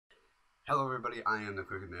Hello everybody, I am the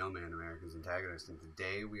Crooked Mailman, America's antagonist, and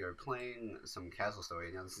today we are playing some Castle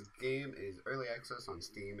Story. Now this game is early access on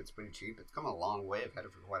Steam, it's pretty cheap, it's come a long way, I've had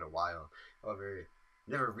it for quite a while. However,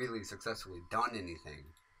 never really successfully done anything.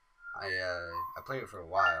 I played it for a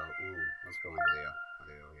while. Ooh, let's go into the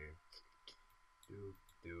audio here. Do,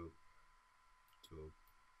 do, do,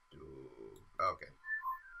 do. Okay,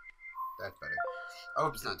 that's better. I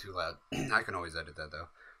hope it's not too loud. I can always edit that though.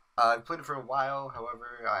 I've played it for a while,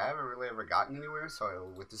 however, I haven't really ever gotten anywhere, so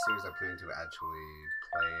with this series I plan to actually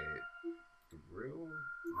play it through.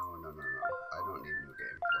 No. I don't need new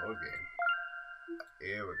game. Load game.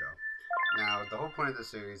 Here we go. Now, the whole point of the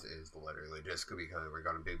series is literally just because we're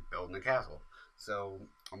going to be building a castle. So,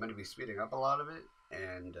 I'm going to be speeding up a lot of it,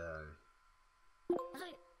 and,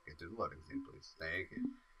 get through the loading scene, please. Thank you.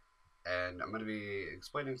 And I'm going to be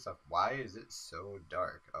explaining stuff. Why is it so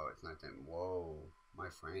dark? Oh, it's nighttime. Whoa. My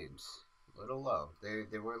frames. A little low.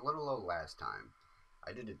 They were a little low last time.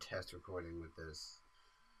 I did a test recording with this.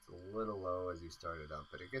 It's a little low as you start it up,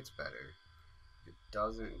 but it gets better. It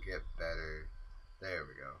doesn't get better. There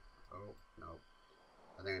we go. Oh, no.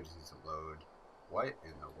 I think I just need to load. What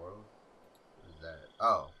in the world is that?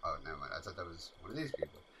 Oh, never mind. I thought that was one of these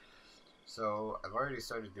people. So, I've already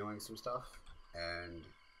started doing some stuff, and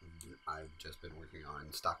I've just been working on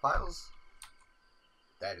stockpiles.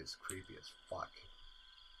 That is creepy as fuck.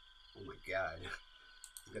 Oh my god.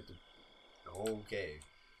 You got the whole cave.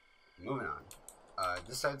 Moving on.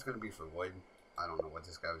 This side's gonna be for wood. I don't know what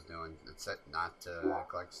this guy was doing. It's set not to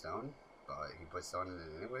collect stone, but he put stone in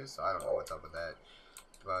it anyway, so I don't know what's up with that.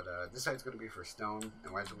 But this side's gonna be for stone,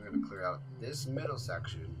 and we're actually gonna clear out this middle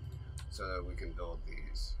section so that we can build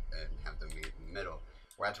these and have them meet in the middle.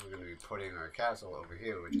 We're actually going to be putting our castle over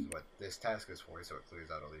here, which is what this task is for, so it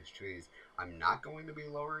clears out all these trees. I'm not going to be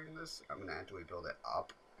lowering this. I'm going to actually build it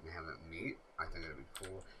up and have it meet. I think it'll be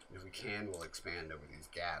cool. And if we can, we'll expand over these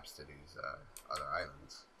gaps to these other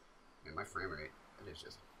islands. And my frame rate, it is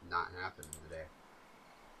just not happening today.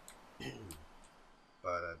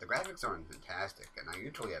 But the graphics aren't fantastic, and I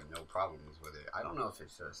usually have no problems with it. I don't know if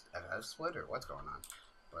it's just FF split or what's going on.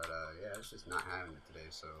 But yeah, it's just not having it today,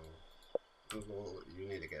 so Google, you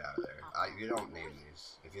need to get out of there. You don't name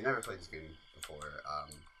these. If you never played this game before,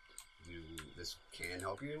 this can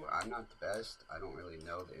help you. I'm not the best. I don't really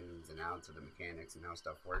know the ins and outs of the mechanics and how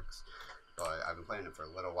stuff works, but I've been playing it for a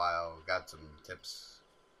little while. Got some tips.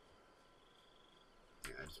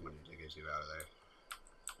 Yeah, I just wanted to get you out of there.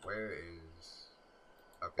 Where is...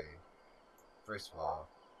 Okay. First of all,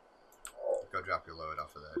 go drop your load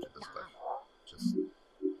off of the edge of this cliff. Just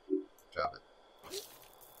drop it.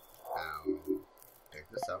 Now, pick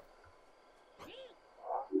this up.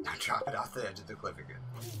 Now drop it off the edge of the cliff again.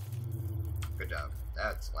 Good job.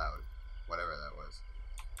 That's loud. Whatever that was.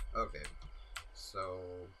 Okay. So,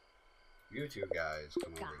 you two guys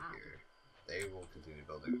come over here. They will continue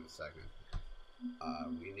building in a second.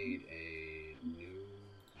 We need a new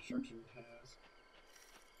construction task.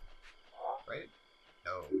 Right?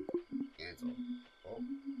 No. Cancel. Oh,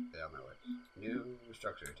 get out of my way. New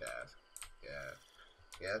structure task. Yeah.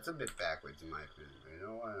 Yeah, it's a bit backwards in my opinion. You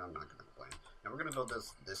know what? I'm not going to complain. Now we're going to build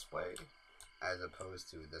this way as opposed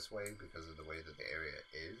to this way because of the way that the area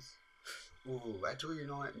is. Ooh, actually, you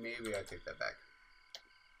know what? Maybe I take that back.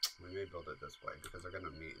 We may build it this way because they're going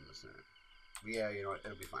to meet in the center. Yeah, you know what?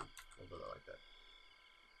 It'll be fine. We'll build it like that.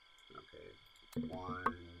 Okay.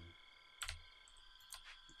 One.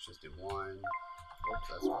 Let's just do one. Oops,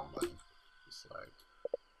 that's one button. Select.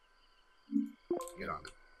 Get on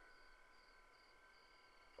it.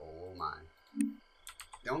 Oh my.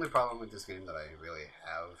 The only problem with this game that I really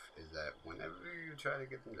have is that whenever you try to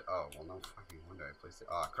get them to... Oh, well, no fucking wonder I placed it...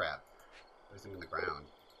 Oh, crap. Place them in the ground.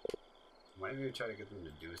 Whenever you try to get them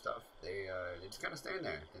to do stuff, they just kind of stand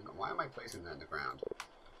there. Why am I placing that in the ground?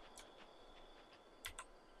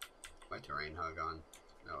 My terrain hug on?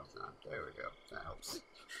 No, it's not. There we go. That helps.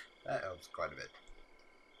 That helps quite a bit.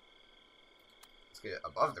 Let's get it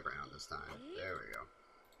above the ground this time. There we go.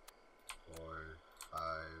 4, 5,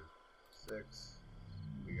 6.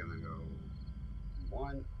 We're gonna go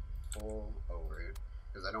 1 full over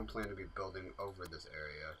because I don't plan to be building over this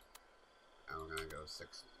area. And we're gonna go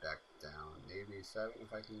 6 back down, maybe 7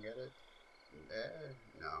 if I can get it.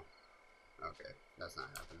 No. Okay, that's not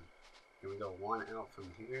happening. Can we go 1 out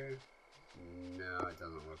from here? No, it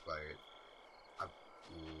doesn't look like it.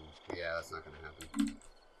 Yeah, that's not gonna happen.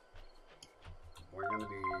 We're gonna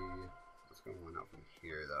be... Let's go 1 out from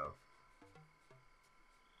here though.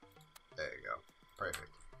 There you go.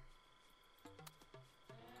 Perfect.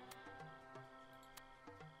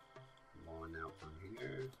 1 out from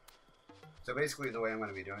here. So basically the way I'm going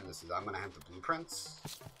to be doing this is I'm going to have the blueprints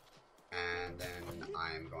and then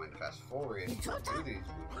I'm going to fast forward to these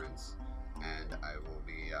blueprints, and I will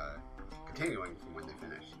be continuing from when they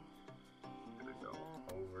finish. I'm gonna go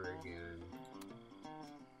over again.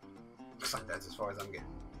 Looks like that's as far as I'm getting.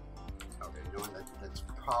 Okay, you know what? That's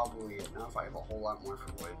probably enough. I have a whole lot more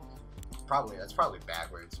for wood. That's probably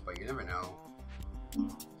backwards, but you never know. So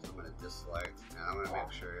I'm gonna deselect, and I'm gonna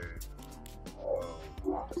make sure. Whoa,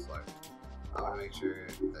 deselect. I'm gonna make sure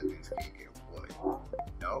that these can't get wood.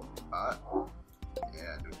 Nope.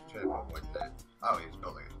 Yeah, no, try to put wood in that. Oh, he's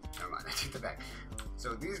building it. Never mind. I take that back.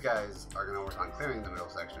 So these guys are gonna work on clearing the middle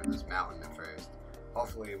section of this mountain at first.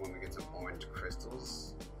 Hopefully, when we get some orange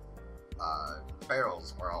crystals,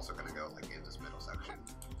 barrels are also gonna go like in this middle section.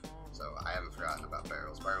 So I haven't forgotten about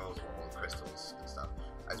barrels. Barrels will hold crystals and stuff.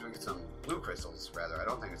 As we get some blue crystals, rather, I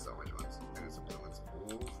don't think it's the orange ones. I think it's the blue ones.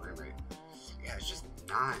 Ooh, frame rate. Yeah, it's just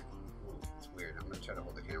not. Ooh, it's weird. I'm gonna try to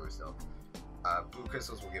hold the camera still. Blue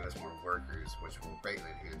crystals will give us more workers, which will greatly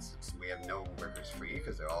enhance. We have no workers free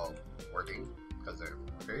because they're all working because they're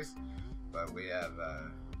workers. But we have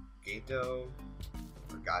Gato,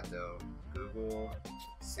 or Gato, Google,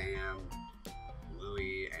 Sam,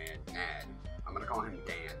 Louie, and Nad. I'm gonna call him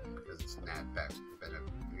Dan because it's Nad back.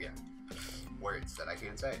 Yeah, words that I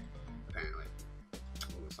can't say apparently.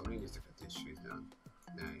 Ooh, somebody needs to cut these trees down.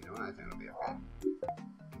 Nah, you know what? I think it'll be okay.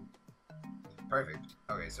 Perfect.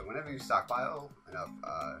 Okay, so whenever you stockpile enough,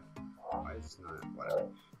 why is this not, whatever.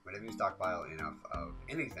 Whenever you stockpile enough of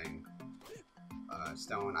anything,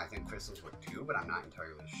 stone, I think crystals would too, but I'm not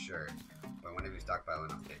entirely sure. But whenever you stockpile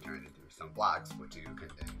enough, they turn into stone blocks, which you can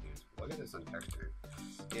then use. Look at this on texture.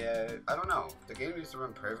 Yeah, I don't know. The game used to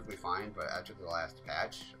run perfectly fine, but after the last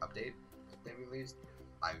patch update they released,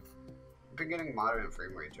 I've been getting moderate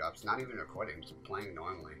frame rate drops, not even recording, just playing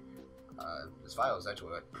normally. This file is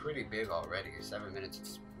actually pretty big already. 7 minutes,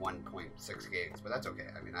 it's 1.6 gigs, but that's okay.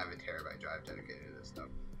 I mean, I have a terabyte drive dedicated to this stuff.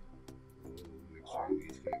 Make sure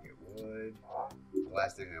these can't get wood. The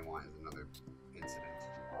last thing I want is another incident.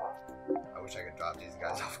 I wish I could drop these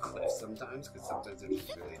guys off cliffs sometimes, because sometimes they're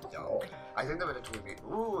just really dumb. I think that would actually be.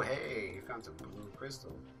 Ooh, hey, you found some blue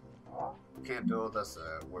crystal. You can't build us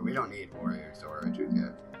where we don't need warriors or archers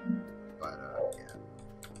yet. But, yeah.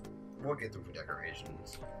 We'll get them for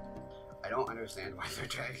decorations. I don't understand why they're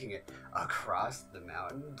dragging it across the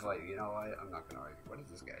mountain, but you know what? I'm not gonna argue. What is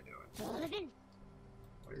this guy doing?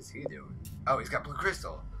 What is he doing? Oh, he's got blue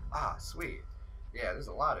crystal. Ah, sweet. Yeah, there's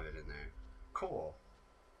a lot of it in there. Cool.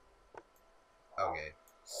 Okay,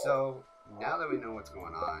 so now that we know what's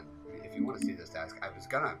going on, if you want to see this task, I was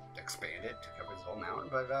gonna expand it to cover this whole mountain,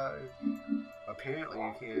 but apparently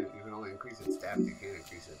you can only increase its depth. You can't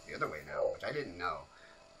increase it the other way now, which I didn't know,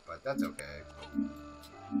 but that's okay.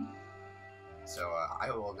 So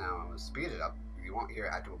I will now speed it up. You won't hear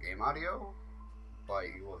actual game audio, but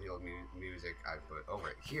you will hear music I put over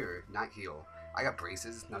it. Hear, not heal. I got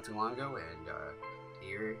braces not too long ago, and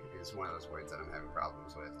hear is one of those words that I'm having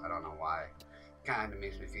problems with. I don't know why. Kind of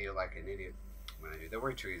makes me feel like an idiot when I do. There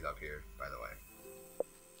were trees up here, by the way,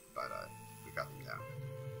 but we got them down.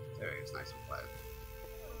 There it is, nice and flat.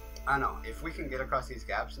 I don't know. If we can get across these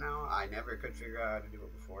gaps now, I never could figure out how to do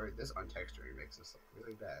it before. This untexturing makes this look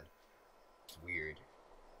really bad. It's weird.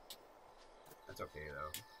 That's okay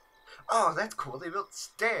though. Oh, that's cool. They built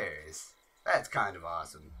stairs. That's kind of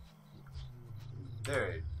awesome.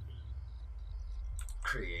 They're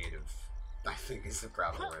creative, I think is the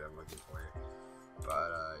proper word I'm looking for.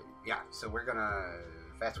 But yeah, so we're gonna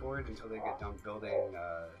fast forward until they get done building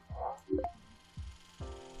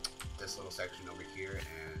this little section over here,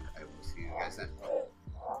 and I will see you guys then.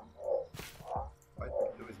 What?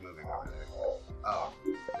 Who is moving over there? Oh,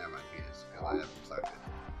 never mind, he is, because I haven't selected.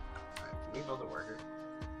 Alright, can we build a worker?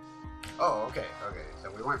 Oh, okay, okay,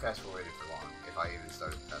 so we weren't fast forwarding for long. If I even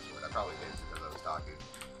started to fast forward, I probably did because I was talking.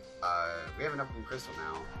 We have enough blue crystal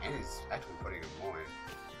now, and he's actually putting in more,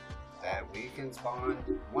 that we can spawn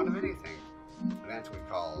one of anything. And that's what we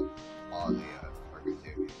call all the workers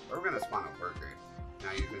here. But we're gonna spawn a worker.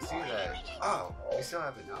 Now you can see that, oh, we still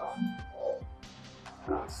have enough.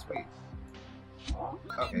 Oh, sweet.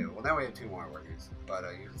 Okay, well now we have 2 more workers. But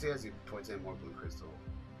you can see as he puts in more blue crystal,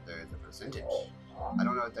 there's a percentage. I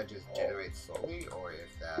don't know if that just generates slowly, or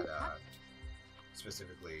if that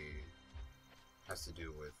specifically has to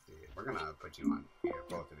do with the... We're gonna put you on here,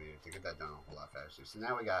 both of you, to get that done a whole lot faster. So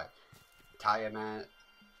now we got Tiamat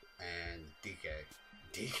and DK.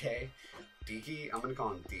 DK? Diki? I'm gonna call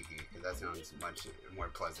him Diki, because that sounds much more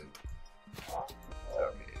pleasant.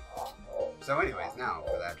 Okay. So anyways, now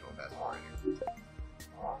for the actual fast forwarding.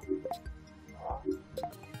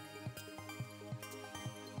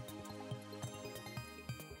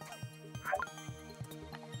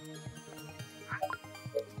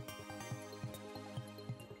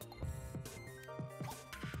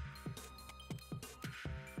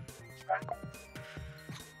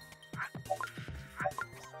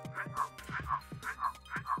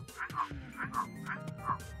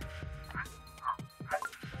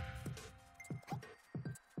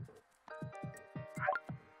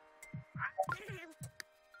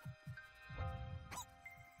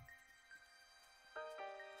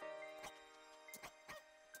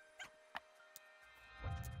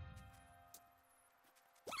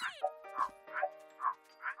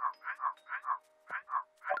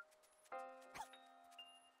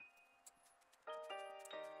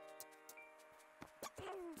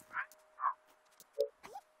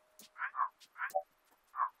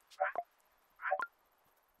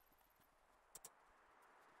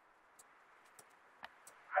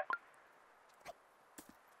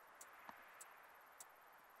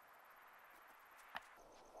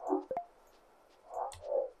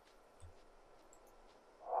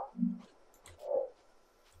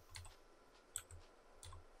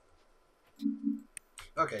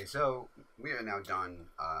 Okay, so we are now done.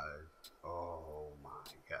 Oh my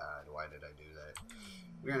god, why did I do that?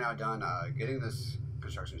 We are now done getting this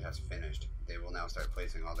construction test finished. They will now start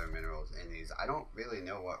placing all their minerals in these. I don't really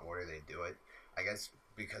know what order they do it. I guess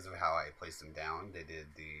because of how I placed them down, they did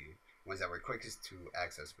the ones that were quickest to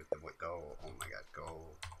access with the go. Oh my god,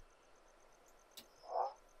 go.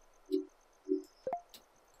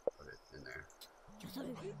 Put it in there.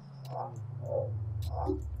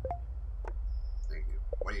 Thank you.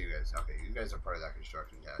 What are you guys? Okay, you guys are part of that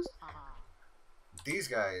construction test. These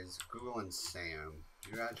guys, Google and Sam,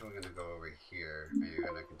 you're actually going to go over here and you're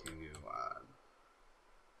going to continue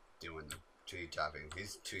doing the tree chopping.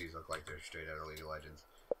 These trees look like they're straight out of League of Legends.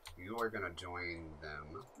 You are going to join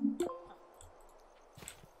them.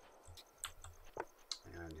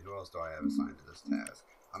 And who else do I have assigned to this task?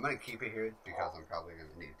 I'm going to keep it here because I'm probably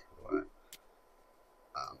going to need to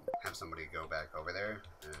have somebody go back over there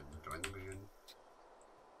and join them again.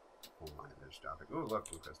 Oh my, there's dropping. Ooh, look,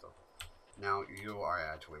 blue crystal. Now you are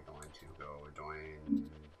actually going to go join.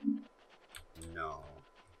 No,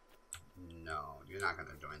 you're not going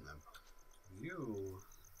to join them.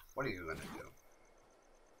 What are you going to do?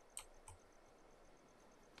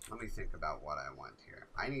 Let me think about what I want here.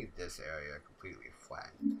 I need this area completely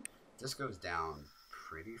flattened. This goes down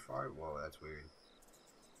pretty far. Whoa, that's weird.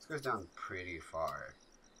 This goes down pretty far.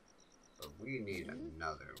 But we need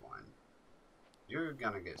another one. You're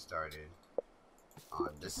going to get started on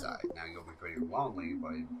this side. Now you'll be pretty lonely,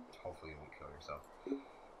 but hopefully you won't kill yourself.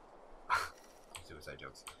 Suicide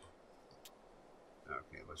jokes.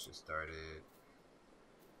 Okay, let's just start it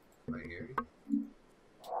right here.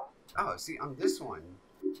 Oh, see, on this one,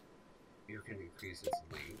 you can increase its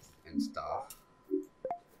length and stuff.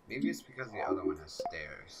 Maybe it's because the other one has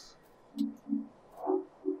stairs.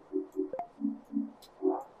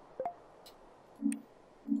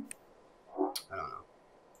 I don't know.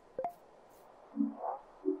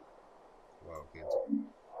 Whoa, cancel.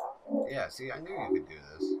 Yeah, see, I knew you could do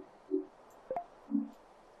this.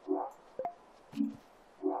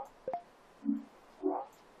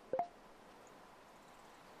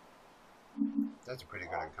 That's pretty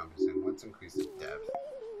good encompassing. Let's increase the depth.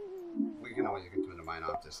 We can always continue to mine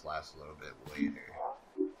off this last little bit later.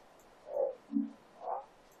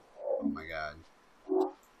 Oh my god.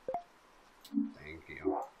 Thank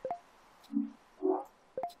you.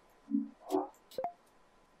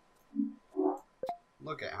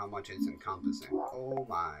 Look at how much it's encompassing. Oh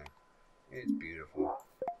my. It's beautiful.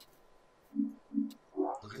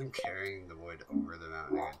 Look at him carrying the wood over the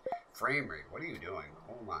mountain again. Frame rate, what are you doing?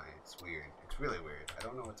 Oh my, it's weird. It's really weird. I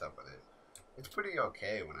don't know what's up with it. It's pretty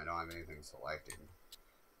okay when I don't have anything selected.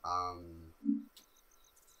 Oh,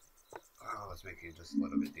 let's make it just a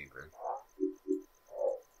little bit deeper.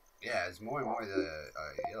 Yeah, it's more and more the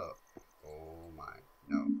yellow. Oh my,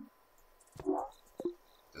 no.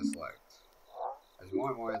 Select. As more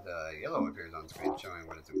and more the yellow appears on screen showing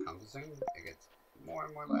what it's encompassing, it gets more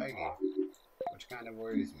and more laggy, which kind of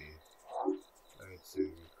worries me. Let's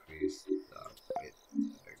increase the width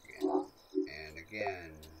again, and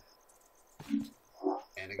again,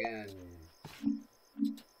 and again.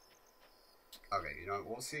 Okay, you know what,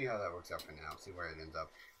 we'll see how that works out for now, see where it ends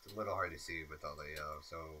up. It's a little hard to see with all the yellow,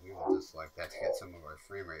 so we will just select that to get some of our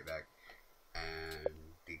frame rate back. And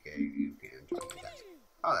DK, you can join the task.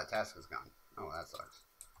 Oh, that task is gone. Oh, that sucks.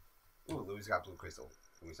 Ooh, Louis got blue crystal.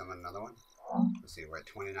 Can we summon another one? Let's see, we're at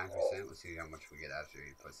 29%. Let's see how much we get after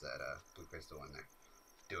he puts that blue crystal in there.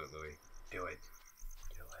 Do it, Louis. Do it.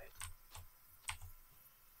 Do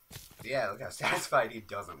it. Yeah, look how satisfied he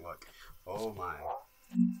doesn't look. Oh my.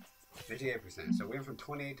 58%. So we went from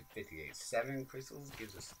 28 to 58. 7 crystals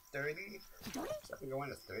gives us 30. 7 going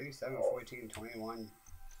to 30. 7, 14, 21,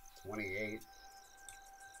 28.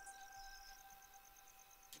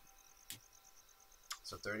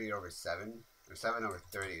 So 30 over 7, or 7 over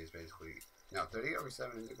 30 is basically, no, 30 over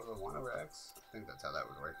 7 is equal to 1 over x? I think that's how that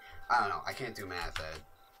would work. I don't know, I can't do math at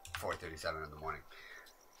 4:37 in the morning.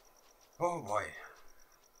 Oh boy.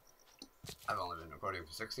 I've only been recording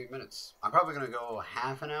for 16 minutes. I'm probably going to go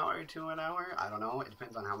half an hour to an hour. I don't know, it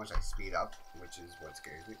depends on how much I speed up, which is what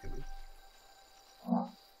scares me to me.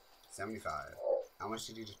 75. How much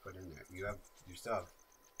did you just put in there? You still have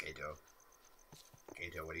Gato.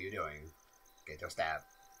 Gato, what are you doing? Gato, stab.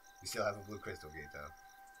 You still have a blue crystal, Gato.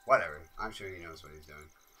 Whatever. I'm sure he knows what he's doing.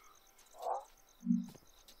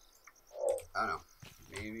 I don't know.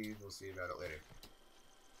 Maybe we'll see about it later.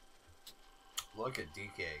 Look at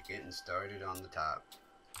DK getting started on the top.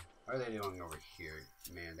 What are they doing over here?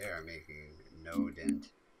 Man, they are making no dent.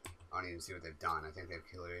 I don't even see what they've done. I think they've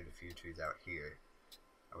cleared a few trees out here.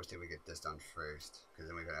 I wish they would get this done first, because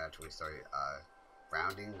then we could actually start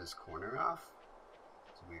rounding this corner off,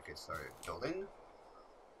 so we could start building.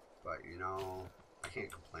 But you know, I can't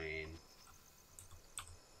complain.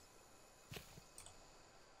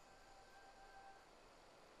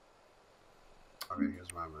 Okay,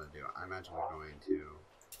 here's what I'm going to do. I'm actually going to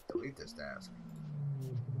delete this task.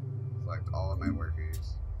 Select all of my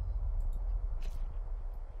workers.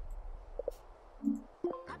 And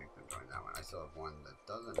make them join that one. I still have one that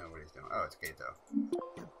doesn't know what he's doing. Oh, it's Gato.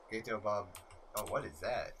 Gato Bob. Oh, what is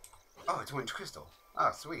that? Oh, it's orange crystal.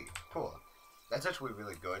 Oh, sweet. Cool. That's actually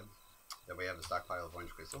really good that we have a stockpile of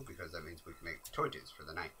orange crystal, because that means we can make torches for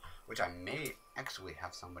the night. Which I may actually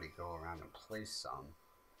have somebody go around and place some.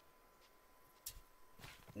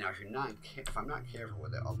 Now, if I'm not careful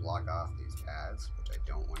with it, I'll block off these paths, which I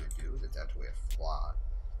don't want to do. That's actually a flaw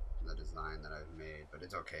in the design that I've made, but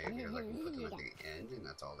it's okay because I can put them at the end, and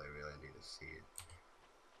that's all they really need to see.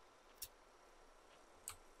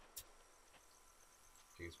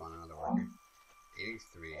 Can you spawn another worker?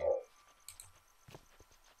 83.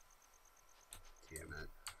 Tiamat.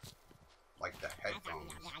 Like the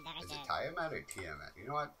headphones. Is it Tiamat or Tiamat? You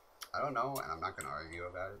know what? I don't know, and I'm not going to argue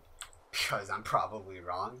about it. Because I'm probably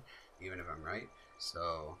wrong, even if I'm right.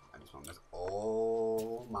 So, I just want this.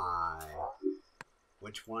 Oh my.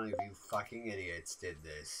 Which one of you fucking idiots did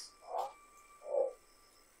this?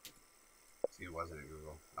 See, it wasn't in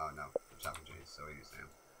Google. Oh no, Chopping Jays, so easy, Sam.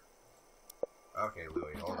 Okay,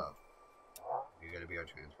 Louie, hold up. You gotta be our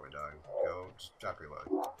transport dog. Go, just drop your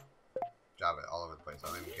load. Drop it all over the place, I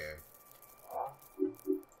don't even care.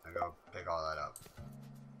 Now go pick all that up.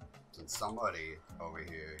 Since somebody over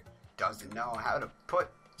here doesn't know how to put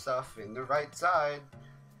stuff in the right side.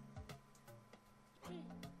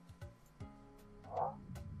 I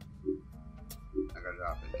gotta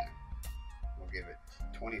drop it there. We'll give it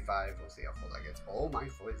 25. We'll see how full that gets. Oh, my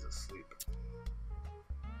foot is asleep.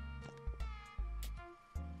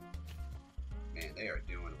 Man, they are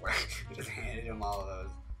doing work. Just handed him all of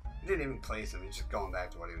those. He didn't even place them. He's just going back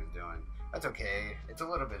to what he was doing. That's okay. It's a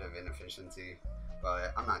little bit of inefficiency,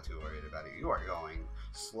 but I'm not too worried about it. You are going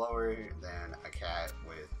slower than a cat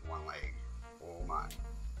with one leg. Oh my.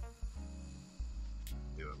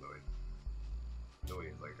 Do it, Louie. Louie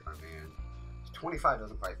is like our man. 25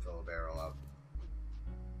 doesn't quite fill a barrel up.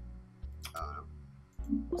 I don't know.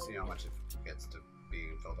 We'll see how much it gets to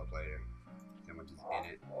being filled up later. How much is in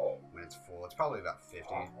it when it's full. It's probably about 50,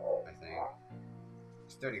 I think.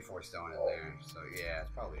 There's 34 stone in there, so yeah,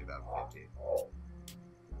 it's probably about 50.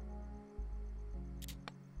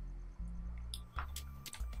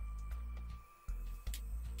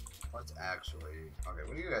 What's actually... Okay,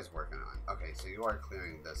 what are you guys working on? Okay, so you are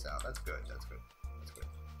clearing this out. That's good, that's good. That's good.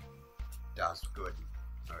 That's good.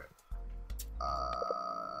 Alright.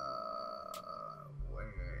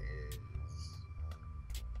 Where is...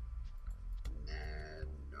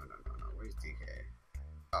 No. Where's DK?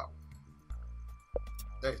 Oh.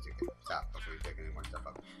 There's DK. Stop before you pick any more stuff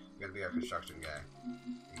up. You're gonna be our construction guy.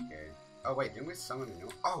 DK. Oh, wait, didn't we summon a new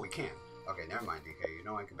one? Oh, we can. Okay, never mind, DK. You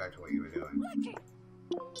know I get back to what you were doing.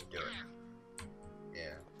 Do it.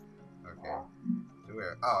 Yeah. Okay. So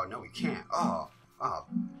where? Oh, no, we can't. Oh,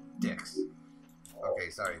 dicks. Okay,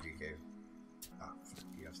 sorry, DK. Oh,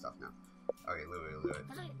 you have stuff now. Okay, Louie will do it.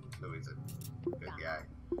 Louie's a good guy.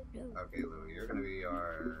 Okay, Louie, you're gonna be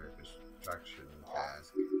our construction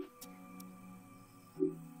task.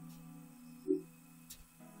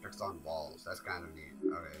 Fixed on walls. That's kind of neat.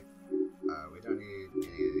 Okay. We don't need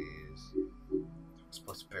any of these.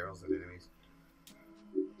 Supposed to barrels of enemies.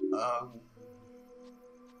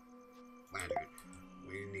 Lantern.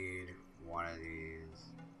 We need one of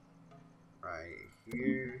these right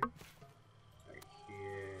here, right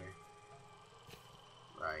here,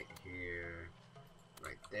 right here,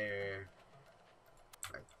 right there,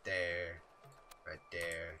 right there, right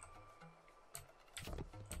there.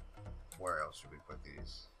 Where else should we put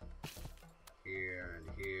these? Here and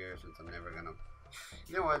here, since I'm never gonna...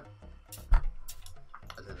 You know what? I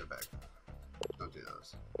take it back. Don't do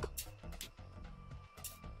those.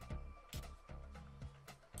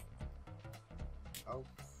 How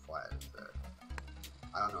flat is that?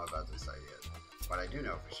 I don't know about this side yet, but I do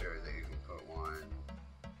know for sure that you can put one.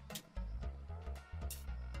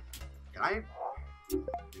 Can I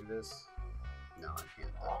do this? No, I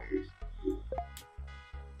can't. That figures.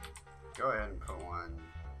 Go ahead and put one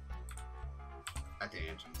at the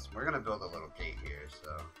entrance. We're gonna build a little gate here,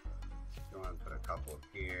 so go ahead and put a couple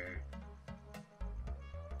here.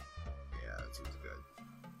 Yeah, that seems good.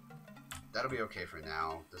 That'll be okay for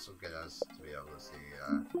now. This will get us to be able to see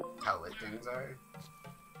how lit things are.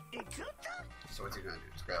 So what's he gonna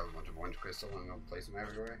do? Just grab a bunch of orange crystal and go place them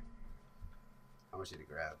everywhere? How much did he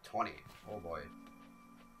grab? 20. Oh boy.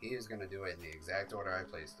 He is gonna do it in the exact order I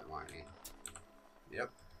placed them, aren't he?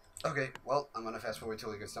 Yep. Okay, well, I'm gonna fast forward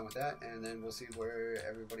till he gets done with that, and then we'll see where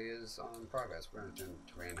everybody is on progress. We're gonna turn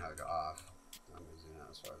terrain hug off. I'm gonna zoom out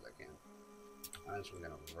as far as I can. I'm actually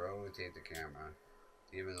gonna rotate the camera,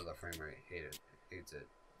 even though the frame rate hates it.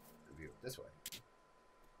 View it this way.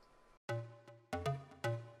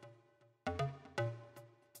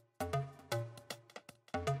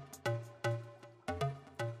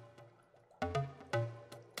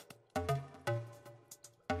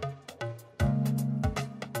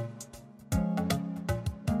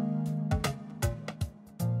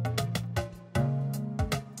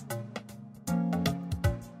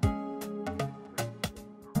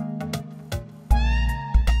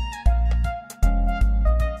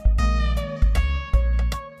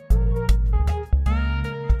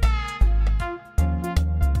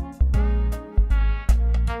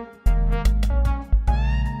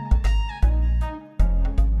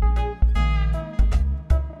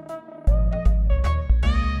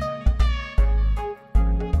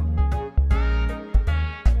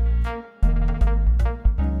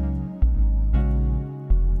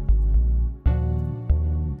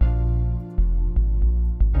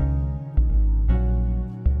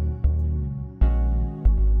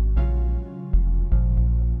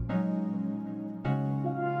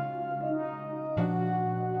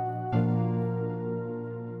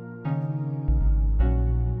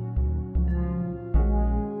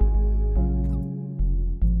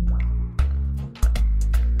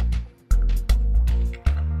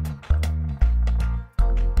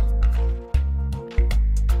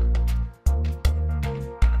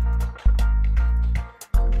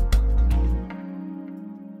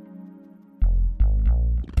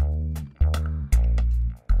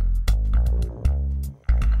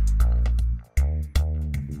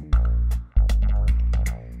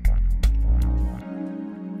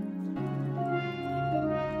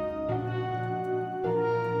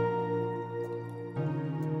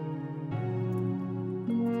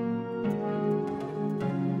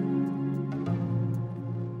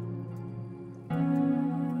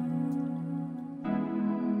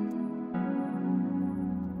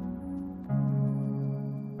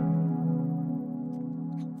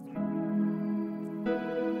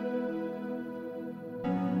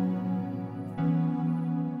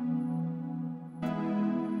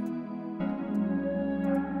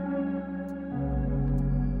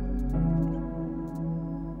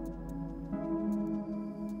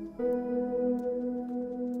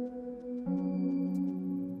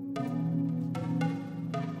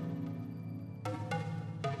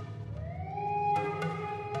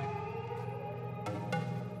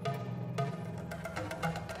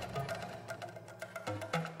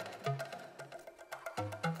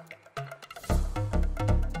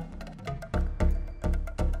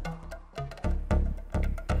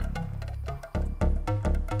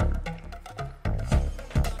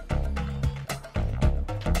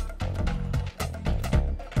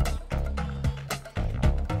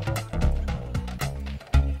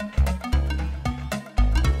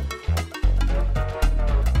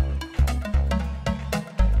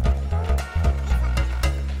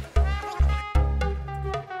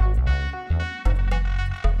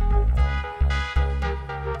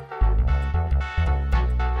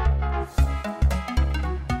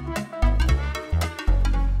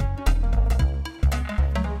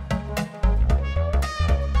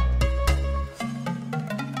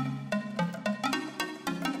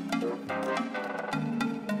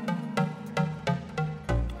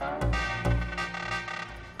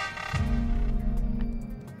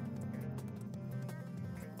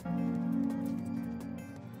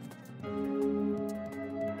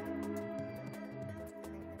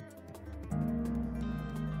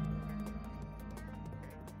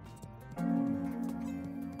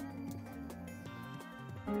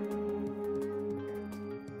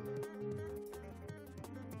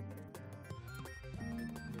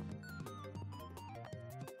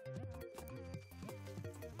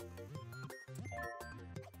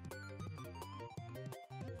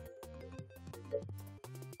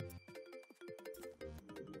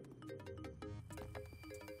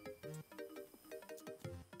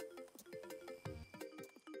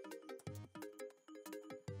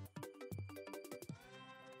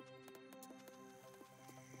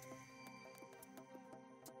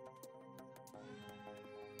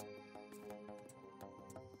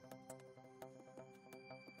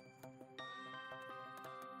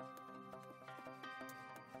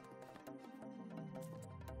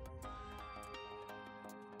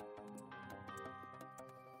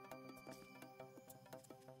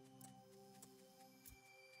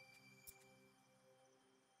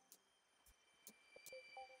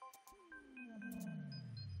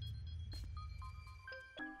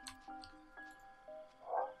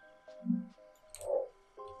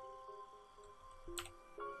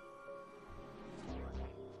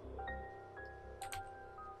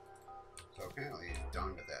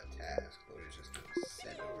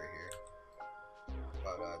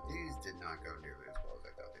 These did not go nearly as well as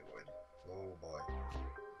I thought they would. Oh boy.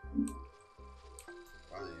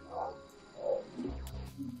 Finally,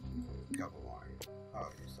 couple more. Oh,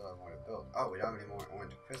 you still have more to build. Oh, we don't have any more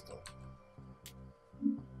orange crystal.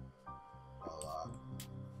 Well,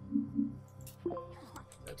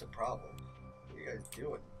 that's a problem. What are you guys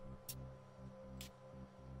doing?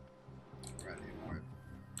 We're gonna need more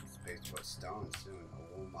space to put stone soon.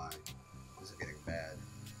 Oh my. This is getting bad.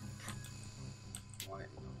 What in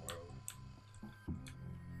the world?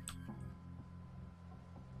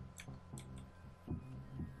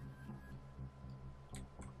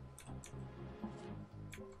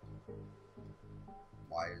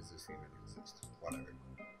 Why does this even exist? Whatever.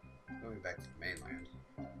 Moving back to the mainland.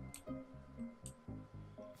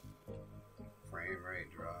 Frame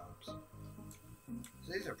rate drops.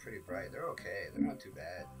 So these are pretty bright. They're okay. They're not too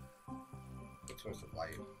bad. Good source of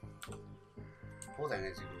light. Cool thing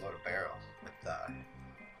is you can load a barrel with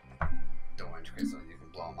the orange crystal and you can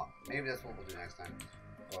blow them up. Maybe that's what we'll do next time.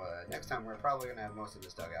 But next time we're probably going to have most of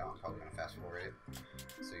this dug out. I'm probably going to fast forward it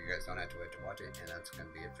so you guys don't have to wait to watch it. And that's going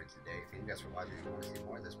to be it for today. Thank you guys for watching. If you want to see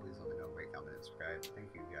more of this, please let me know, rate, comment, and subscribe.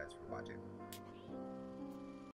 Thank you guys for watching.